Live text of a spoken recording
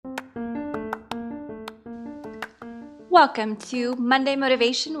Welcome to Monday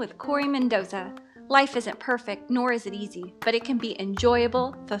Motivation with Corry Mendoza. Life isn't perfect, nor is it easy, but it can be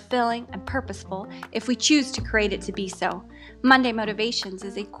enjoyable, fulfilling, and purposeful if we choose to create it to be so. Monday Motivations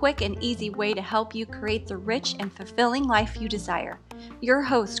is a quick and easy way to help you create the rich and fulfilling life you desire. Your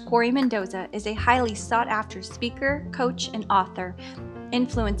host, Corry Mendoza, is a highly sought after speaker, coach, and author,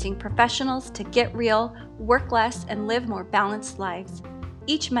 influencing professionals to get real, work less, and live more balanced lives.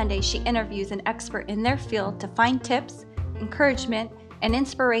 Each Monday, she interviews an expert in their field to find tips, encouragement, and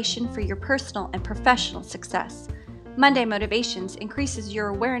inspiration for your personal and professional success. Monday Motivations increases your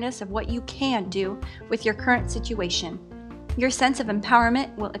awareness of what you can do with your current situation. Your sense of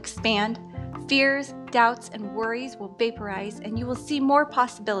empowerment will expand, fears, doubts, and worries will vaporize, and you will see more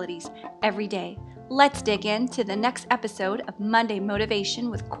possibilities every day. Let's dig into the next episode of Monday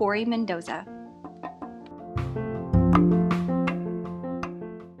Motivation with Corry Mendoza.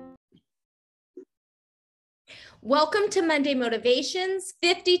 Welcome to Monday Motivations,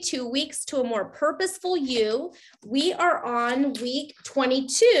 52 weeks to a more purposeful you. We are on week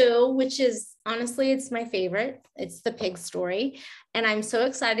 22, which is honestly, it's my favorite. It's the pig story. And I'm so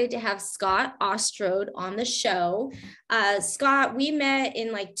excited to have Scott Ostrode on the show. Scott, we met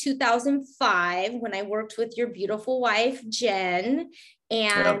in like 2005 when I worked with your beautiful wife, Jen.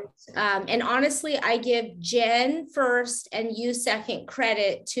 And honestly, I give Jen first and you second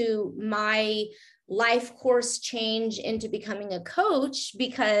credit to my life course change into becoming a coach,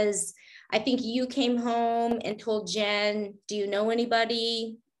 because I think you came home and told Jen, do you know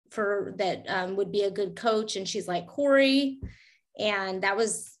anybody for that would be a good coach? And she's like, Corry. And that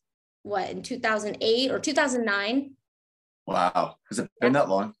was what, in 2008 or 2009? Wow. Has it been that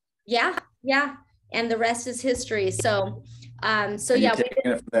long? Yeah. And the rest is history. So yeah,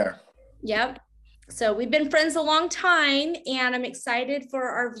 taking it from there. Yep. So we've been friends a long time, and I'm excited for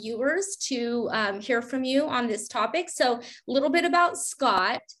our viewers to hear from you on this topic. So a little bit about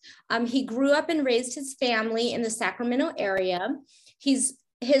Scott. He grew up and raised his family in the Sacramento area. His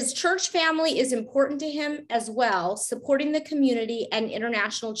church family is important to him as well, supporting the community and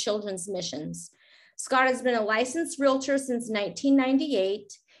international children's missions. Scott has been a licensed realtor since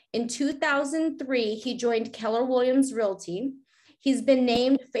 1998. In 2003, he joined Keller Williams Realty. He's been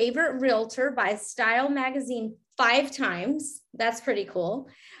named favorite realtor by Style Magazine 5 times. That's pretty cool.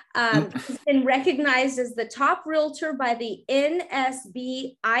 He's been recognized as the top realtor by the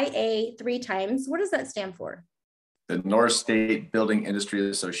NSBIA 3 times. What does that stand for? The North State Building Industry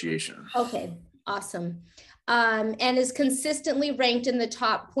Association. Okay, awesome. And is consistently ranked in the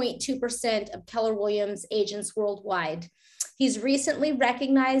top 0.2% of Keller Williams agents worldwide. He's recently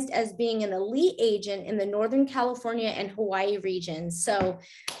recognized as being an elite agent in the Northern California and Hawaii regions. So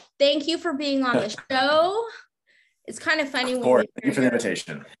thank you for being on the show. It's kind of funny. Of course. Thank you for the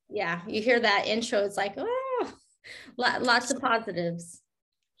invitation. Yeah, you hear that intro. It's like, oh, lots of positives.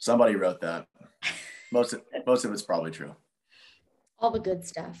 Somebody wrote that. Most of it's probably true. All the good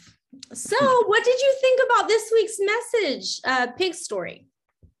stuff. So what did you think about this week's message, pig story?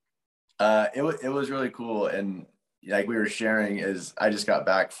 It was really cool. And like we were sharing, is I just got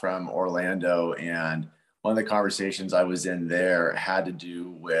back from Orlando, and one of the conversations I was in there had to do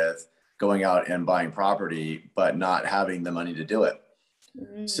with going out and buying property, but not having the money to do it.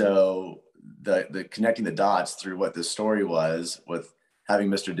 Mm-hmm. So the connecting the dots through what the story was with having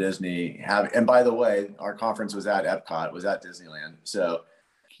Mr. Disney and by the way, our conference was at Epcot, was at Disneyland. So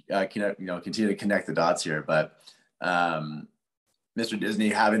continue to connect the dots here, but Mr. Disney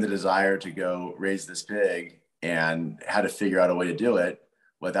having the desire to go raise this pig and had to figure out a way to do it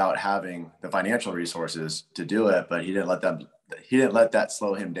without having the financial resources to do it. But he didn't let that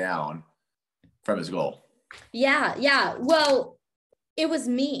slow him down from his goal. Yeah. Well, it was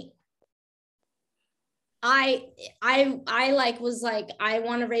me. I was like, I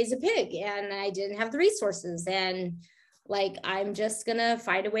want to raise a pig, and I didn't have the resources, and like, I'm just going to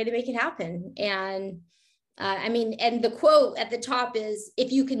find a way to make it happen. And and the quote at the top is,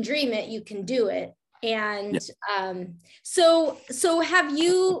 if you can dream it, you can do it. And so have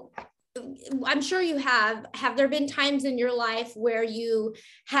you, I'm sure you have there been times in your life where you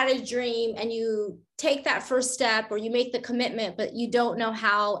had a dream and you take that first step or you make the commitment, but you don't know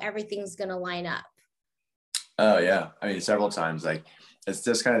how everything's going to line up? Oh yeah. I mean, several times, like it's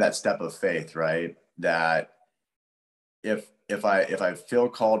just kind of that step of faith, right? That if I feel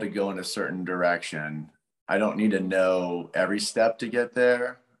called to go in a certain direction, I don't need to know every step to get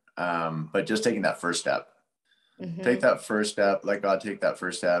there. But just taking that first step, take that first step, let God take that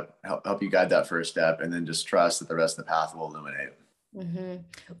first step, help you guide that first step, and then just trust that the rest of the path will illuminate.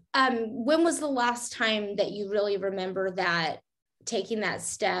 When was the last time that you really remember that taking that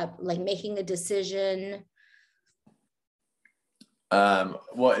step, like making a decision?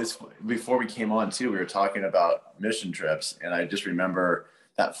 Well, it's before we came on too, we were talking about mission trips, and I just remember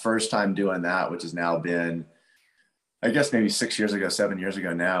that first time doing that, which has now been, I guess maybe 6 years ago, 7 years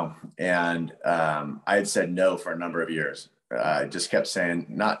ago now. And I had said no for a number of years. I just kept saying,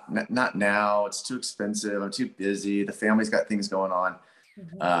 not now. It's too expensive. I'm too busy. The family's got things going on.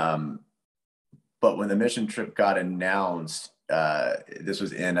 Mhm. But when the mission trip got announced, this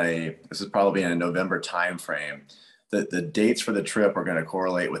was probably in a November timeframe. The dates for the trip were going to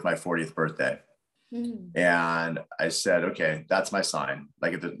correlate with my 40th birthday. Mhm. And I said, okay, that's my sign.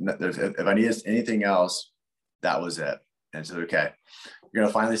 Like if I need anything else, that was it. And so, okay, you're going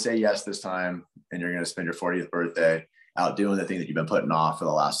to finally say yes this time, and you're going to spend your 40th birthday out doing the thing that you've been putting off for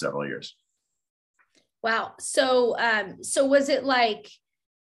the last several years. Wow. So, so was it like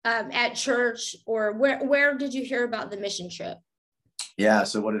at church, or where did you hear about the mission trip? Yeah.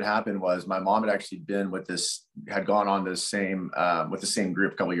 So what had happened was my mom had actually had gone on this same, with the same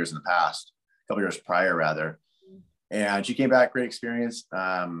group a couple of years in the past, a couple of years prior rather. And she came back, great experience.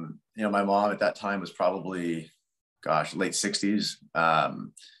 My mom at that time was probably, late 60s.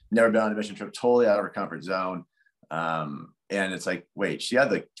 Never been on a mission trip, totally out of her comfort zone. And it's like, wait, she had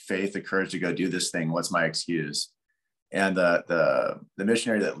the faith, the courage to go do this thing. What's my excuse? And the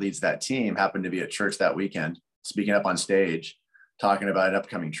missionary that leads that team happened to be at church that weekend, speaking up on stage, talking about an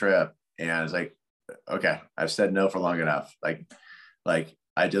upcoming trip. And it's like, okay, I've said no for long enough. Like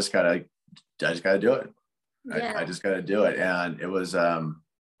I just gotta do it. Yeah. I just gotta do it. And it was, I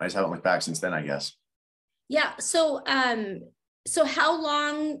just haven't looked back since then, I guess. Yeah. So, so how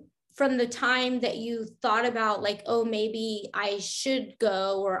long from the time that you thought about like, oh, maybe I should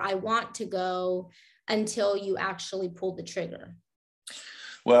go or I want to go, until you actually pulled the trigger?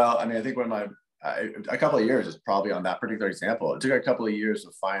 Well, I mean, I think a couple of years is probably on that particular example. It took a couple of years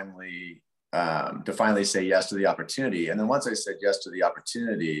to finally say yes to the opportunity. And then once I said yes to the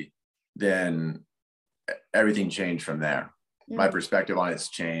opportunity, then everything changed from there. Mm-hmm. My perspective on it's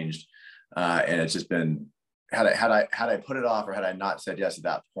changed. And it's just been, had I put it off, or had I not said yes at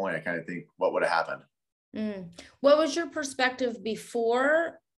that point, I kind of think what would have happened. Mm. What was your perspective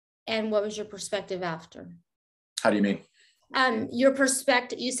before, and what was your perspective after? How do you mean? Your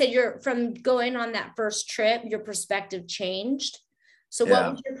perspective, you said from going on that first trip, your perspective changed. So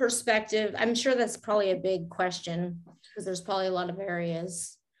what was your perspective? I'm sure that's probably a big question, because there's probably a lot of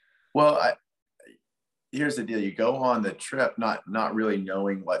areas. Well, here's the deal. You go on the trip, not really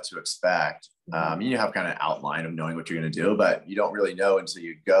knowing what to expect. You have kind of outline of knowing what you're going to do, but you don't really know until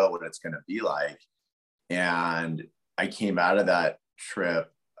you go what it's going to be like. And I came out of that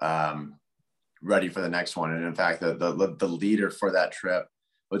trip ready for the next one. And in fact, the leader for that trip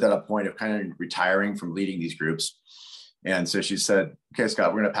was at a point of kind of retiring from leading these groups. And so she said, okay,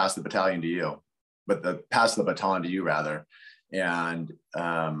 Scott, we're going to pass the baton to you. And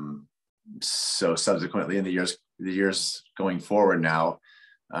so subsequently in the years going forward now,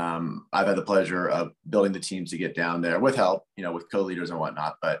 I've had the pleasure of building the teams to get down there with help, with co-leaders and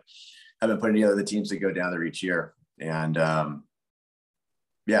whatnot, but I've been putting together the teams to go down there each year. And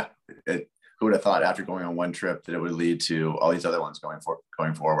who would have thought after going on one trip that it would lead to all these other ones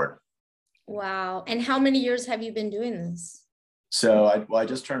going forward. Wow. And how many years have you been doing this? So I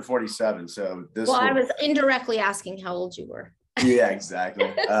just turned 47. So I was indirectly asking how old you were. Yeah,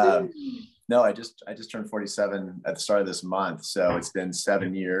 exactly. No, I just turned 47 at the start of this month. So it's been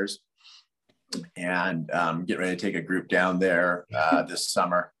 7 years, and getting ready to take a group down there this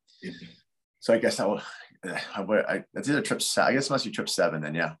summer. So I guess it's either trip. I guess it must be trip 7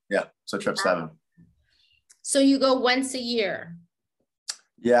 then. Yeah. So trip 7. So you go once a year.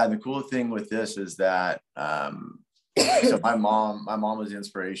 Yeah, and the cool thing with this is that so my mom was the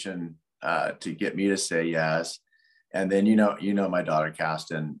inspiration to get me to say yes. And then my daughter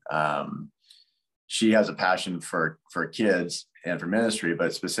Caston, she has a passion for kids and for ministry,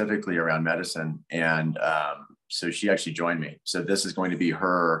 but specifically around medicine. And so she actually joined me. So this will be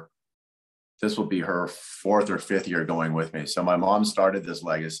her 4th or 5th year going with me. So my mom started this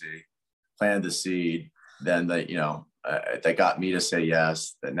legacy, planted the seed, then they got me to say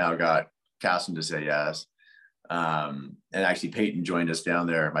yes, that now got Caston to say yes. And actually Peyton joined us down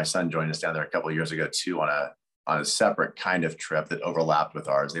there. My son joined us down there a couple of years ago too, on a separate kind of trip that overlapped with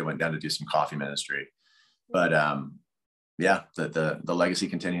ours. They went down to do some coffee ministry, but the legacy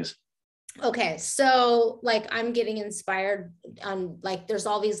continues. Okay. So like, I'm getting inspired on, like, there's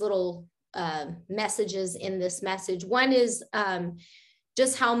all these little messages in this message. One is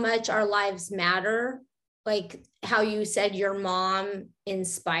just how much our lives matter. Like how you said your mom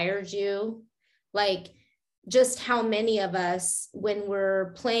inspired you. Like just how many of us, when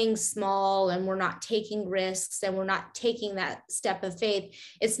we're playing small and we're not taking risks and we're not taking that step of faith,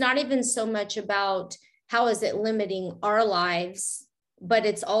 it's not even so much about how is it limiting our lives, but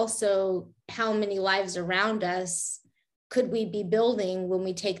it's also how many lives around us could we be building when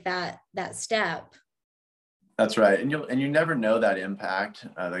we take that step. That's right. And you never know that impact.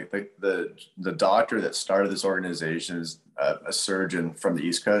 The doctor that started this organization is a surgeon from the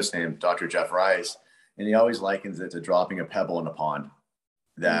East Coast named Dr. Jeff Rice. And he always likens it to dropping a pebble in a pond,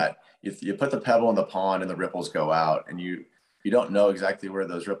 that if you put the pebble in the pond and the ripples go out, and you don't know exactly where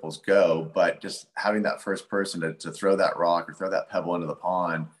those ripples go, but just having that first person to throw that rock or throw that pebble into the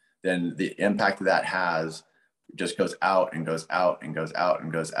pond, then the impact that has just goes out and goes out and goes out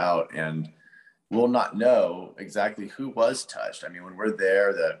and goes out. And we'll not know exactly who was touched. I mean, when we're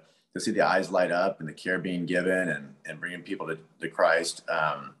there to see the eyes light up and the care being given and bringing people to Christ,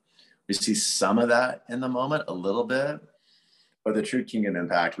 we see some of that in the moment, a little bit, but the true kingdom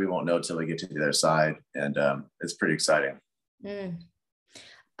impact, we won't know till we get to the other side. And it's pretty exciting.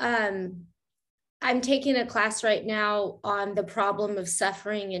 I'm taking a class right now on the problem of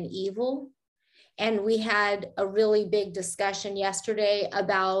suffering and evil. And we had a really big discussion yesterday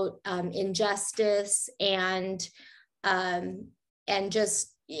about injustice and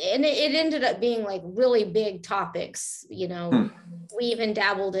it ended up being like really big topics. We even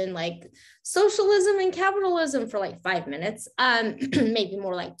dabbled in like socialism and capitalism for like 5 minutes, maybe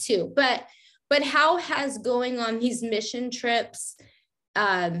more like 2. But how has going on these mission trips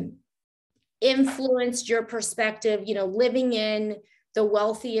influenced your perspective, living in the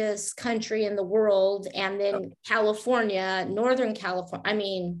wealthiest country in the world, and then California, Northern California, I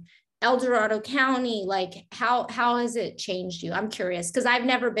mean, El Dorado County, like how has it changed you? I'm curious because I've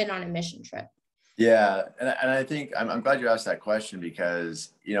never been on a mission trip. Yeah. And I think I'm glad you asked that question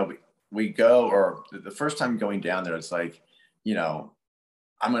because, we go, or the first time going down there, it's like, I'm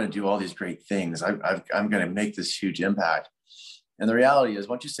going to do all these great things. I'm going to make this huge impact. And the reality is,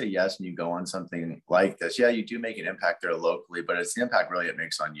 once you say yes and you go on something like this, yeah, you do make an impact there locally, but it's the impact really it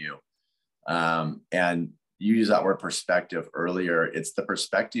makes on you. And you use that word perspective earlier. It's the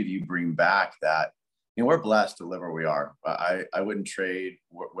perspective you bring back that, we're blessed to live where we are. I wouldn't trade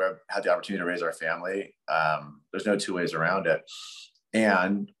where I had the opportunity to raise our family. There's no two ways around it.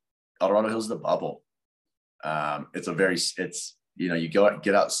 And El Dorado Hills is a bubble. You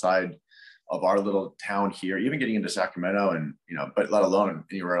get outside of our little town here, even getting into Sacramento and, but let alone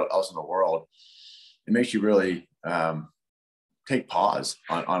anywhere else in the world, it makes you really take pause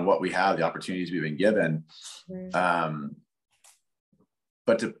on what we have, the opportunities we've been given.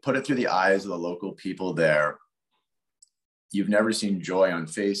 But to put it through the eyes of the local people there, you've never seen joy on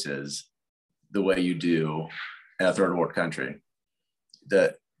faces the way you do in a third world country.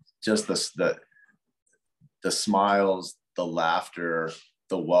 The smiles, the laughter,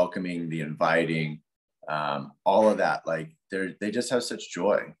 the welcoming, the inviting, all of that, like they just have such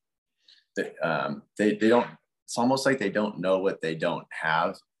joy. They don't, it's almost like they don't know what they don't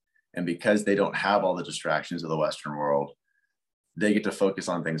have. And because they don't have all the distractions of the Western world, they get to focus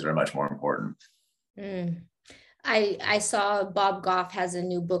on things that are much more important. I saw Bob Goff has a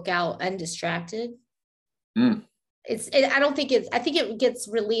new book out, Undistracted. I think it gets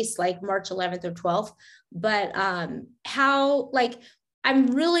released like March 11th or 12th, but I'm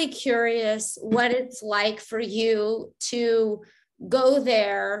really curious what it's like for you to go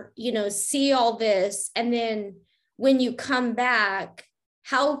there, see all this. And then when you come back,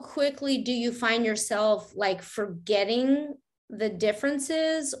 how quickly do you find yourself like forgetting the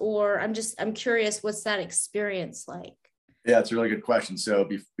differences? Or I'm curious, what's that experience like? Yeah, it's a really good question. So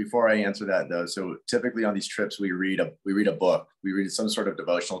before I answer that though, so typically on these trips, we read a book, we read some sort of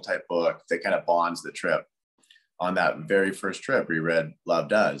devotional type book that kind of bonds the trip. On that very first trip, we read Love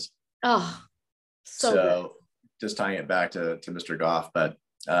Does. Oh, so good. Just tying it back to Mr. Goff, but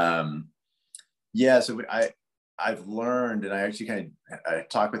so I've learned, and I actually I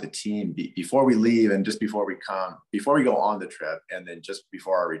talk with the team before we leave and just before we go on the trip, and then just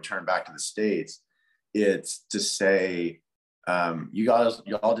before our return back to the States, it's to say, you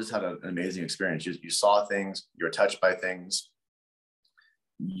all just had an amazing experience. You saw things, you were touched by things.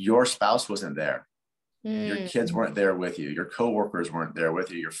 Your spouse wasn't there. Your kids weren't there with you. Your coworkers weren't there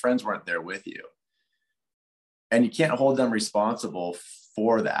with you. Your friends weren't there with you. And you can't hold them responsible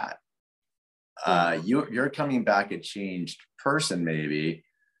for that. You're coming back a changed person maybe,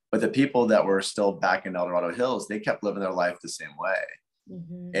 but the people that were still back in El Dorado Hills, they kept living their life the same way.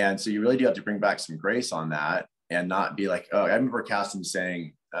 And so you really do have to bring back some grace on that and not be like, oh, I remember Cassie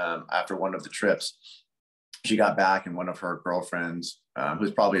saying after one of the trips, she got back and one of her girlfriends, who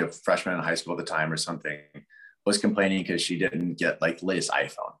was probably a freshman in high school at the time or something, was complaining because she didn't get like the latest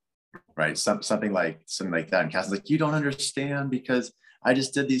iPhone, right? Something like that. And Cassie's like, you don't understand, because I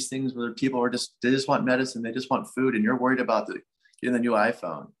just did these things where people they just want medicine, they just want food, and you're worried about getting the new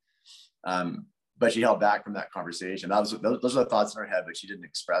iPhone. But she held back from that conversation. Those are the thoughts in her head, but she didn't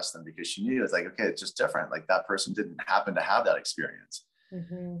express them because she knew it's like, okay, it's just different. Like that person didn't happen to have that experience.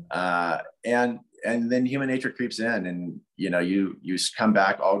 And then human nature creeps in, and you come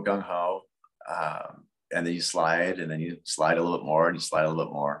back all gung ho, and then you slide, and then you slide a little bit more, and you slide a little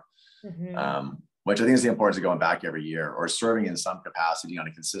bit more, which I think is the importance of going back every year or serving in some capacity on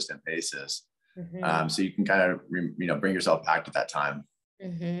a consistent basis, so you can kind of bring yourself back to that time.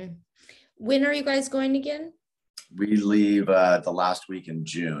 When are you guys going again? We leave the last week in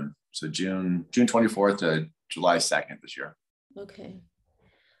June, so June 24th to July 2nd this year. Okay.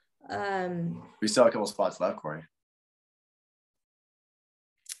 We still have a couple spots left, Corry.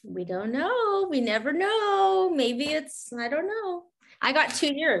 We don't know. We never know. Maybe I don't know. I got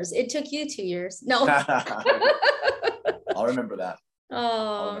 2 years. It took you 2 years. No. I'll remember that. Oh,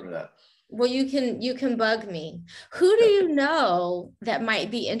 I'll remember that. Well, you can bug me. Who do you know that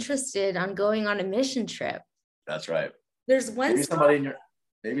might be interested on going on a mission trip? That's right. There's one.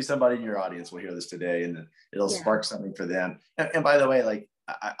 Maybe somebody in your audience will hear this today, and it'll spark something for them. And by the way, like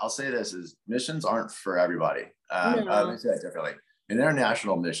I'll say this: is missions aren't for everybody. Let me say that differently. An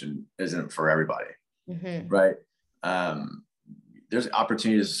international mission isn't for everybody, right? There's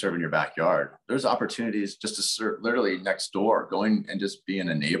opportunities to serve in your backyard. There's opportunities just to serve literally next door, going and just being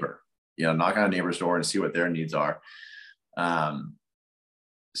a neighbor. Knock on a neighbor's door and see what their needs are.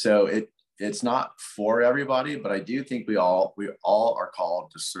 So it's not for everybody, but I do think we all are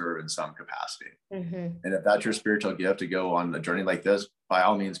called to serve in some capacity. And if that's your spiritual gift to go on a journey like this, by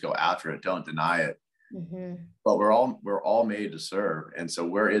all means, go after it. Don't deny it. But we're all made to serve. And so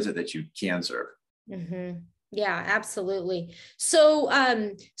where is it that you can serve? Yeah, absolutely. So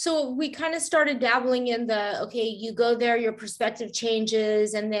we kind of started dabbling in you go there, your perspective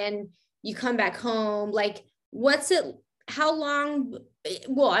changes, and then you come back home. Like, how long?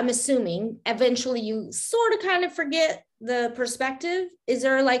 Well, I'm assuming eventually you sort of kind of forget the perspective. Is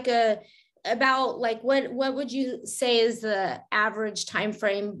there like what would you say is the average time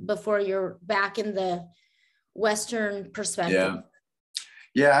frame before you're back in the Western perspective?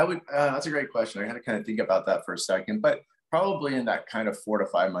 Yeah, I would. That's a great question. I had to kind of think about that for a second, but probably in that kind of 4 to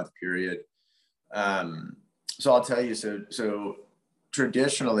 5 month period. So I'll tell you. So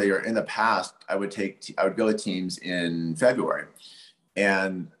traditionally, or in the past, I would go with teams in February,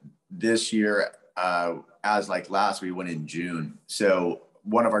 and this year, as like last, we went in June. So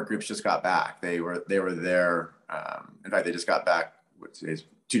one of our groups just got back. They were there. In fact, they just got back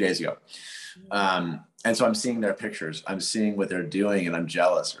 2 days ago. And so I'm seeing their pictures. I'm seeing what they're doing, and I'm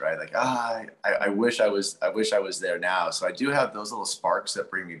jealous, right? Like, I wish I was there now. So I do have those little sparks that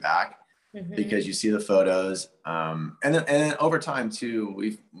bring me back, because you see the photos. And then over time too,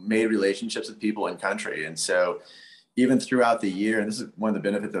 we've made relationships with people in country. And so even throughout the year, and this is one of the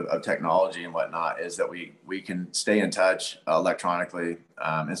benefits of technology and whatnot, is that we can stay in touch electronically,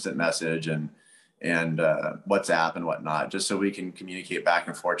 instant message and WhatsApp and whatnot, just so we can communicate back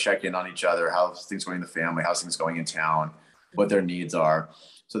and forth, check in on each other, how's things going in the family, how's things going in town, what their needs are.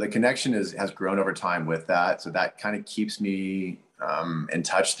 So the connection has grown over time with that. So that kind of keeps me in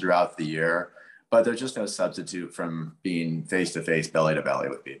touch throughout the year, but there's just no substitute from being face-to-face, belly to belly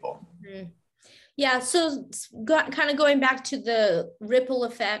with people. Yeah. So kind of going back to the ripple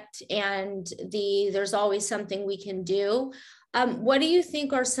effect and there's always something we can do. What do you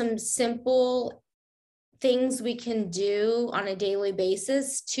think are some simple things we can do on a daily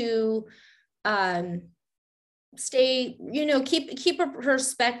basis to stay, keep a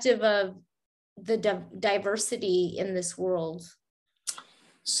perspective of the diversity in this world?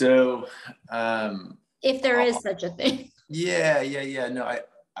 So, if there is such a thing. Yeah. No, I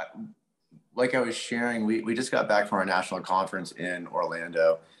like I was sharing, we just got back from our national conference in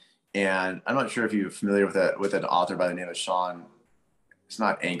Orlando, and I'm not sure if you're familiar with an author by the name of Sean. It's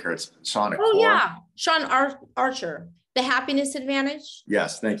not Anchor, it's Sean. Oh yeah, Sean Archer, The Happiness Advantage.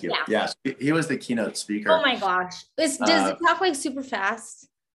 Yes, thank you. Yeah. Yes, he was the keynote speaker. Oh my gosh, does it talk like super fast?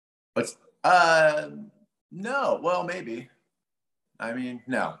 What's no, well maybe. I mean,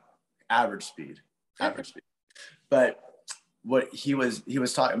 no, average speed. But what he was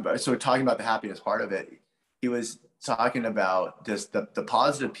talking about, so talking about the happiness part of it, he was talking about just the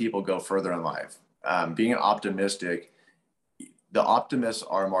positive people go further in life. Being optimistic, the optimists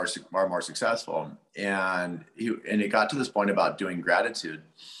are more successful. And it got to this point about doing gratitude.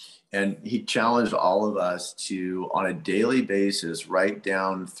 And he challenged all of us to, on a daily basis, write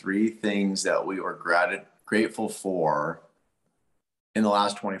down 3 things that we were grateful for in the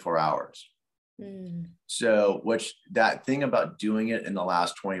last 24 hours. So, which that thing about doing it in the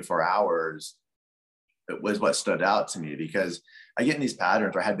last 24 hours, it was what stood out to me, because I get in these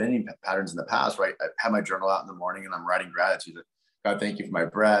patterns, or I had been in patterns in the past, right? I have my journal out in the morning and I'm writing gratitude. God, thank you for my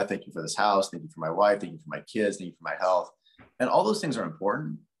breath. Thank you for this house. Thank you for my wife. Thank you for my kids. Thank you for my health. And all those things are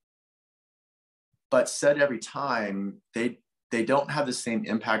important, but said every time, they don't have the same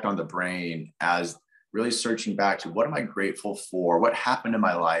impact on the brain as really searching back to, what am I grateful for? What happened in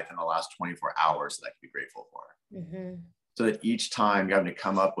my life in the last 24 hours that I can be grateful for? So that each time you're having to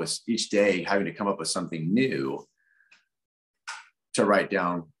come up with, each day having to come up with something new to write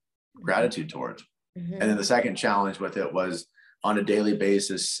down gratitude towards. And then the second challenge with it was, on a daily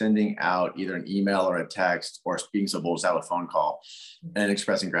basis, sending out either an email or a text, or being so bold as to have a phone call and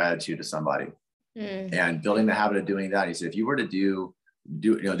expressing gratitude to somebody. And building the habit of doing that. He said, if you were to do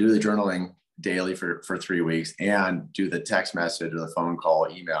the journaling daily for 3 weeks, and do the text message or the phone call,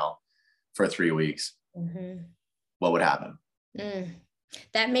 email for 3 weeks, what would happen?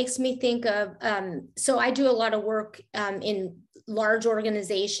 That makes me think of, so I do a lot of work in large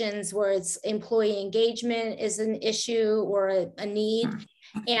organizations where it's employee engagement is an issue or a need.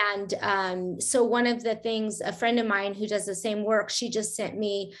 And so one of the things, a friend of mine who does the same work, she just sent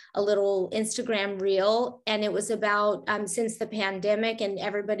me a little Instagram reel, and it was about since the pandemic and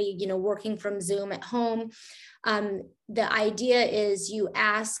everybody, working from Zoom at home. The idea is you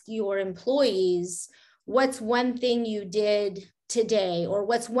ask your employees, what's one thing you did today, or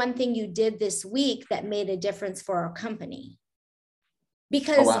what's one thing you did this week that made a difference for our company?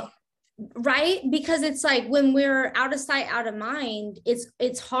 Because right? Because it's like, when we're out of sight, out of mind,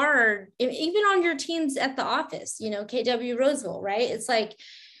 it's hard, even on your teams at the office, KW Roseville, right? It's like,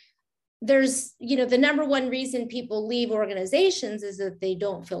 there's, the number one reason people leave organizations is that they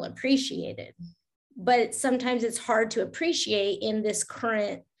don't feel appreciated. But sometimes it's hard to appreciate in this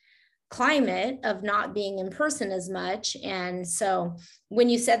current climate of not being in person as much. And so when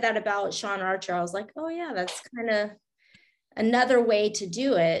you said that about Sean Archer, I was like, oh yeah, that's kind of another way to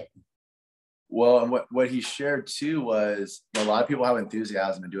do it. Well, and what he shared too was, a lot of people have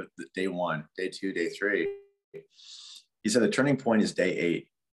enthusiasm and do it day 1, day 2, day 3. He said the turning point is day 8,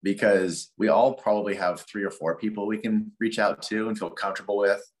 because we all probably have 3 or 4 people we can reach out to and feel comfortable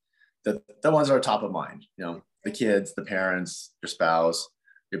with. The ones that are top of mind, the kids, the parents, your spouse,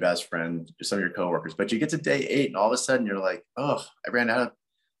 your best friend, some of your coworkers. But you get to day 8 and all of a sudden you're like, oh, I ran out of,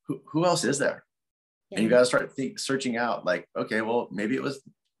 who else is there? Yeah. And you got to start searching out, like, okay, well, maybe it was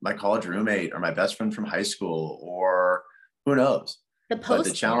my college roommate or my best friend from high school, or who knows? But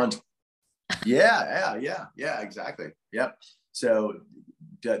the challenge. Yeah, exactly. Yep. So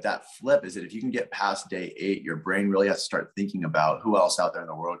that flip is that if you can get past day 8, your brain really has to start thinking about, who else out there in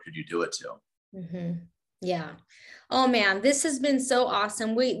the world could you do it to? Yeah. Oh man, this has been so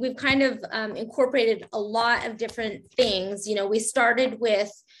awesome. We've kind of incorporated a lot of different things. We started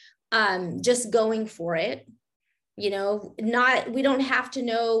with just going for it. We don't have to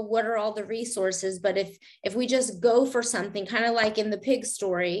know what are all the resources, but if we just go for something, kind of like in the pig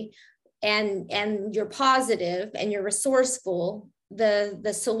story, and you're positive and you're resourceful,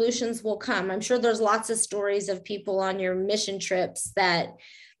 the solutions will come. I'm sure there's lots of stories of people on your mission trips that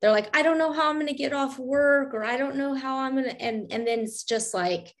they're like, I don't know how I'm going to get off work, or I don't know how I'm going to, and then it's just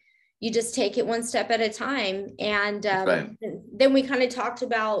like, you just take it one step at a time. And right. Then we kind of talked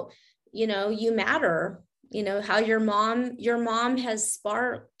about, you matter, how your mom has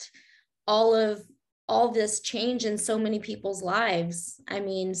sparked all this change in so many people's lives. I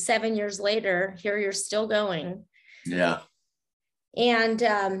mean, 7 years later, here you're still going. Yeah.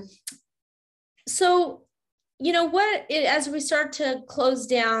 And so, as we start to close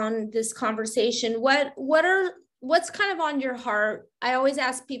down this conversation, what's kind of on your heart? I always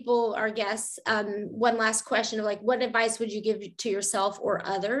ask people, our guests, one last question of like, what advice would you give to yourself or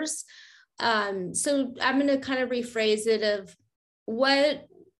others? So I'm going to kind of rephrase it of what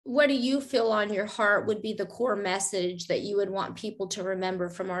do you feel on your heart would be the core message that you would want people to remember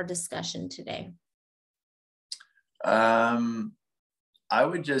from our discussion today? I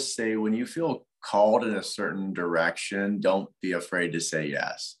would just say, when you feel called in a certain direction, don't be afraid to say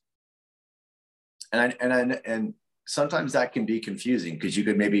yes. And sometimes that can be confusing, because you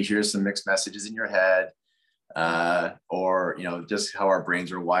could maybe hear some mixed messages in your head, or just how our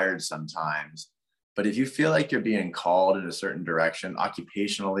brains are wired sometimes. But if you feel like you're being called in a certain direction,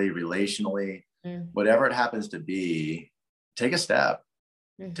 occupationally, relationally, whatever it happens to be, take a step.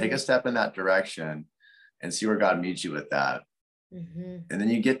 Take a step in that direction and see where God meets you with that. And then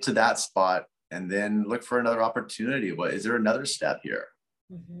you get to that spot, and then look for another opportunity. What is there another step here?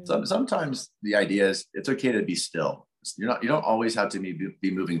 Sometimes the idea is it's okay to be still. You don't always have to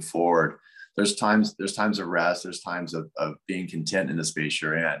be moving forward. There's times of rest. There's times of being content in the space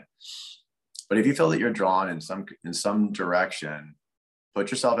you're in. But if you feel that you're drawn in some direction,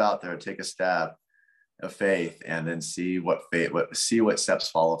 put yourself out there, take a step of faith, and then see what steps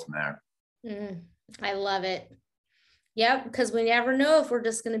follow from there. I love it. Yep, because we never know if we're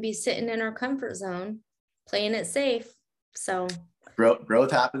just going to be sitting in our comfort zone, playing it safe. So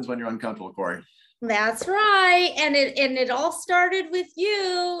growth happens when you're uncomfortable, Corry. That's right. And it all started with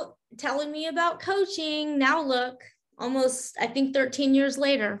you telling me about coaching. Now look, almost, I think 13 years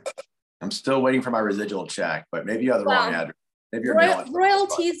later. I'm still waiting for my residual check, but maybe you have the wrong address. Maybe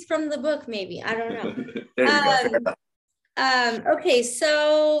royalties from the book, maybe. I don't know. There you go. Okay,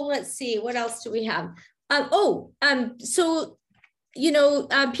 so let's see. What else do we have? So,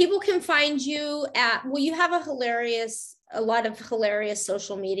 people can find you you have a lot of hilarious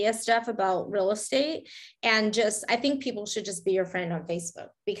social media stuff about real estate, and I think people should just be your friend on Facebook,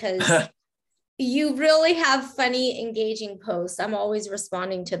 because you really have funny, engaging posts. I'm always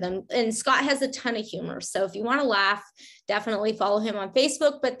responding to them. And Scott has a ton of humor. So if you want to laugh, definitely follow him on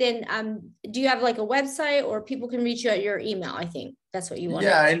Facebook. But then do you have like a website, or people can reach you at your email? I think that's what you want.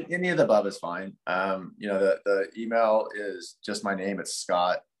 Yeah, any of the above is fine. The email is just my name. It's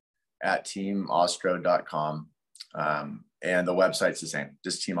scott@teamostrode.com. And the website's the same,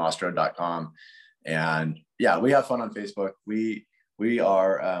 just teamostrode.com. And yeah, we have fun on Facebook. We're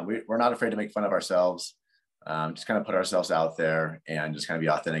not afraid to make fun of ourselves. Just kind of put ourselves out there and just kind of be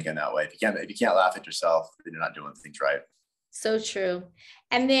authentic in that way. If you can't laugh at yourself, then you're not doing things right. So true.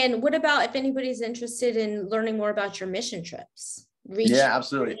 And then what about if anybody's interested in learning more about your mission trips? Yeah,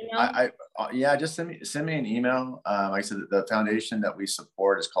 absolutely. Just send me an email. Like I said, the foundation that we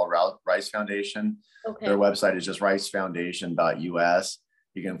support is called Rice Foundation. Okay. Their website is just ricefoundation.us.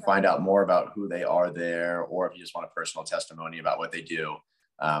 You can find out more about who they are there, or if you just want a personal testimony about what they do,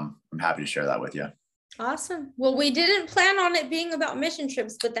 I'm happy to share that with you. Awesome. Well, we didn't plan on it being about mission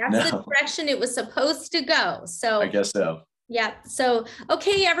trips, but that's the direction it was supposed to go. So I guess so. Yeah. So,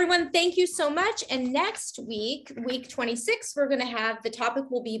 okay, everyone, thank you so much. And next week, week 26, we're going to have, the topic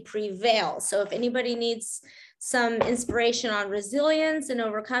will be prevail. So if anybody needs some inspiration on resilience and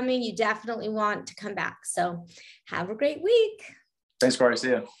overcoming, you definitely want to come back. So have a great week. Thanks, Corry. See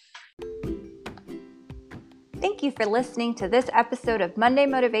you. Thank you for listening to this episode of Monday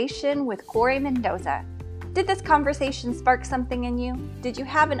Motivation with Corry Mendoza. Did this conversation spark something in you? Did you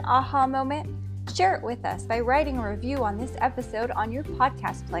have an aha moment? Share it with us by writing a review on this episode on your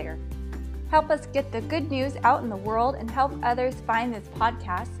podcast player. Help us get the good news out in the world and help others find this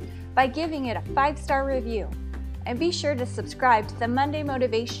podcast by giving it a 5-star review. And be sure to subscribe to the Monday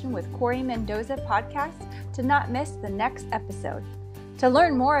Motivation with Corry Mendoza podcast to not miss the next episode. To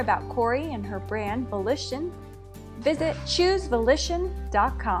learn more about Corry and her brand, Volition, visit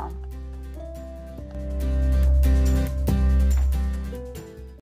choosevolition.com.